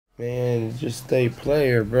Man, just stay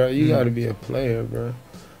player, bro. You gotta be a player, bro.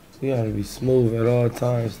 You gotta be smooth at all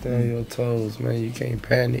times. Stay on your toes, man. You can't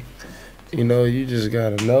panic. You know, you just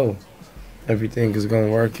gotta know everything is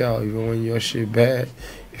gonna work out, even when your shit bad.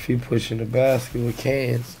 If you pushing the basket with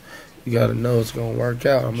cans, you gotta know it's gonna work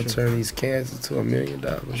out. I'm gonna turn these cans into $1 million,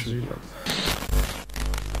 you know.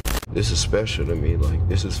 This is special to me, like,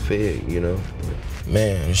 this is fig, you know?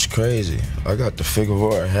 Man, it's crazy. I got the figure of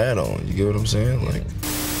art hat on, you get what I'm saying? Like,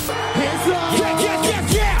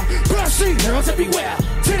 girls everywhere.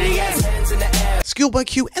 ScHoolboy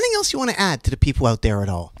Q, anything else you want to add to the people out there at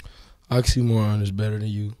all? Oxymoron is better than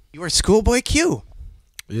you. You are ScHoolboy Q.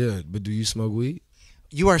 Yeah, but do you smoke weed?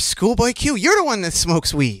 You are ScHoolboy Q. You're the one that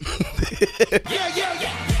smokes weed.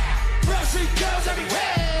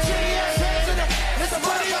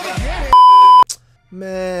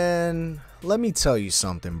 Man, let me tell you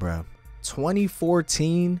something, bro.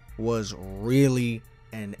 2014 was really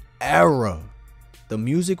an era. The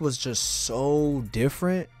music was just so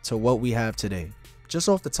different to what we have today. Just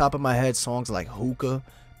off the top of my head, songs like Hookah,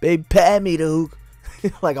 Babe, pat me the hook.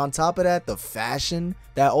 Like, on top of that, the fashion,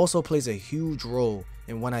 that also plays a huge role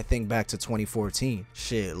in when I think back to 2014.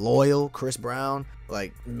 Shit, Loyal, Chris Brown,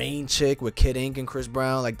 like Main Chick with Kid Ink and Chris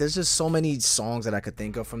Brown. Like, there's just so many songs that I could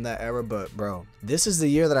think of from that era. But bro, this is the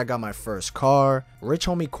year that I got my first car. Rich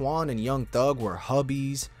Homie Quan and Young Thug were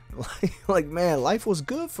hubbies. Like man, life was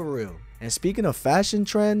good for real. And speaking of fashion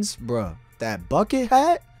trends, bro, that bucket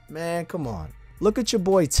hat, man, come on. Look at your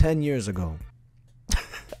boy 10 years ago.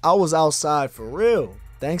 I was outside for real,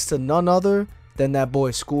 thanks to none other than that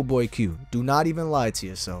boy ScHoolboy Q. Do not even lie to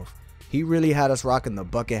yourself. He really had us rocking the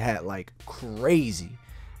bucket hat like crazy.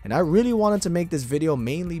 And I really wanted to make this video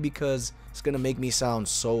mainly because it's gonna make me sound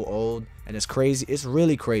so old. And it's crazy, it's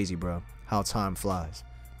really crazy, bro, how time flies.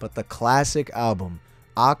 But the classic album,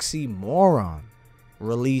 Oxymoron,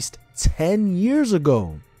 released 10 years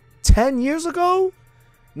ago. 10 years ago?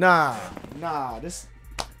 Nah, this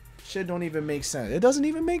shit don't even make sense. It doesn't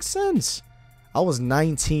even make sense. I was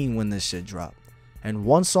 19 when this shit dropped. And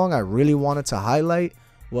one song I really wanted to highlight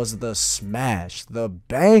was the smash, the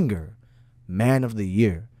banger, Man of the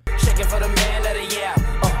Year.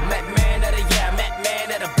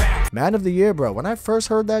 Man of the Year, bro. When I first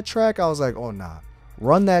heard that track, I was like, oh nah,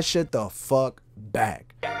 run that shit the fuck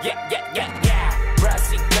back.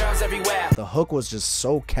 The hook was just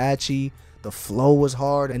so catchy, the flow was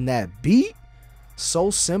hard, and that beat, so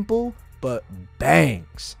simple, but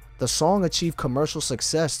bangs. The song achieved commercial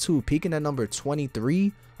success too, peaking at number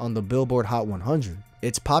 23 on the Billboard Hot 100.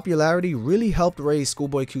 Its popularity really helped raise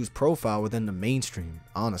ScHoolboy Q's profile within the mainstream,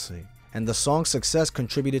 honestly. And the song's success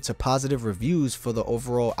contributed to positive reviews for the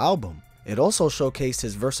overall album. It also showcased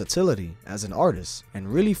his versatility as an artist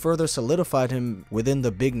and really further solidified him within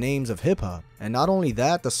the big names of hip-hop. And not only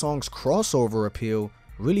that, the song's crossover appeal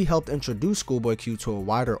really helped introduce ScHoolboy Q to a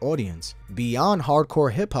wider audience beyond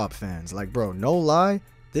hardcore hip-hop fans. Like, bro, no lie,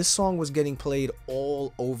 this song was getting played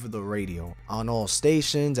all over the radio, on all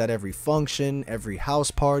stations, at every function, every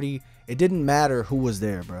house party. It didn't matter who was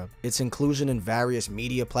there, bro. Its inclusion in various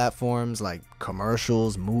media platforms like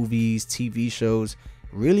commercials, movies, TV shows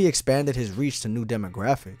really expanded his reach to new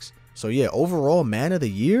demographics. So yeah, overall, Man of the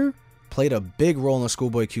Year played a big role in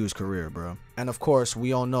ScHoolboy Q's career, bro. And of course,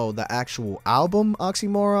 we all know the actual album,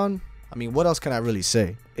 Oxymoron. I mean, what else can I really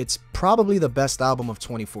say? It's probably the best album of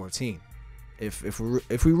 2014, if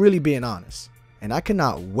we really being honest. And I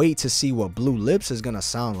cannot wait to see what Blue Lips is gonna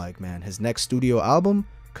sound like, man. His next studio album,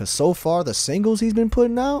 cause so far the singles he's been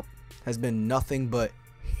putting out has been nothing but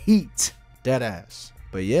heat, dead ass.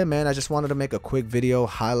 But yeah, man, I just wanted to make a quick video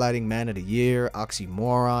highlighting Man of the Year,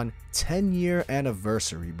 Oxymoron, 10-year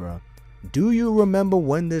anniversary, bro. Do you remember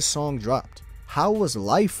when this song dropped? How was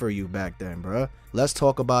life for you back then, bro? Let's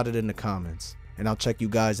talk about it in the comments. And I'll check you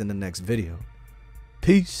guys in the next video.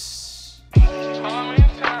 Peace.